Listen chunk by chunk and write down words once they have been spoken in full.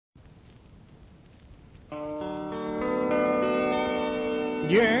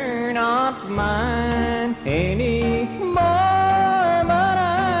You're not mine anymore, but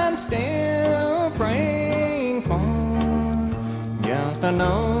I'm still praying for just a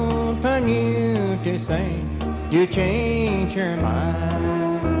note from you to say you changed your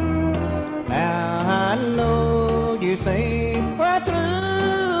mind. Now I know you say we're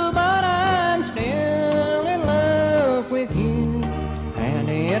through, but I'm still in love with you, and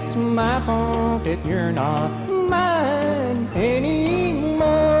it's my fault if you're not mine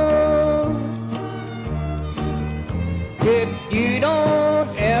anymore. If you don't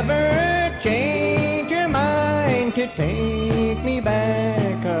ever change your mind to take me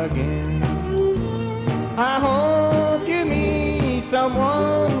back again, I hope you meet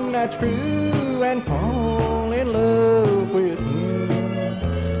someone that's true and fall in love with you.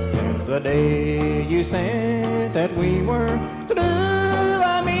 Since the day you said that we were through,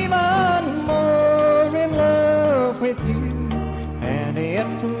 I'm even more in love with you, and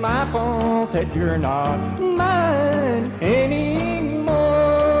it's my fault that you're not mine anymore.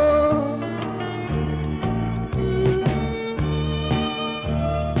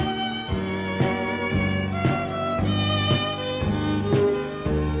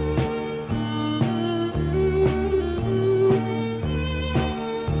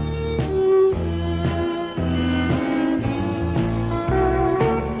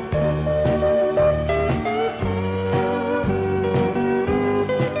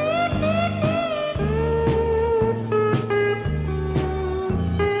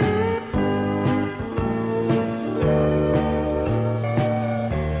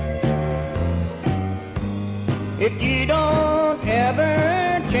 If you don't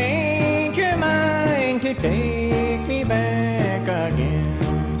ever change your mind to take me back again,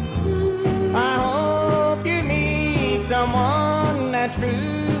 I hope you meet someone that's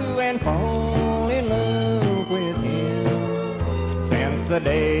true and fall in love with him. Since the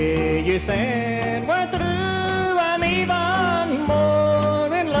day you said we're through, I'm even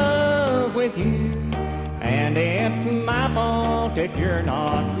more in love with you, and it's my fault if you're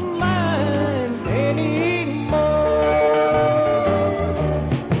not mine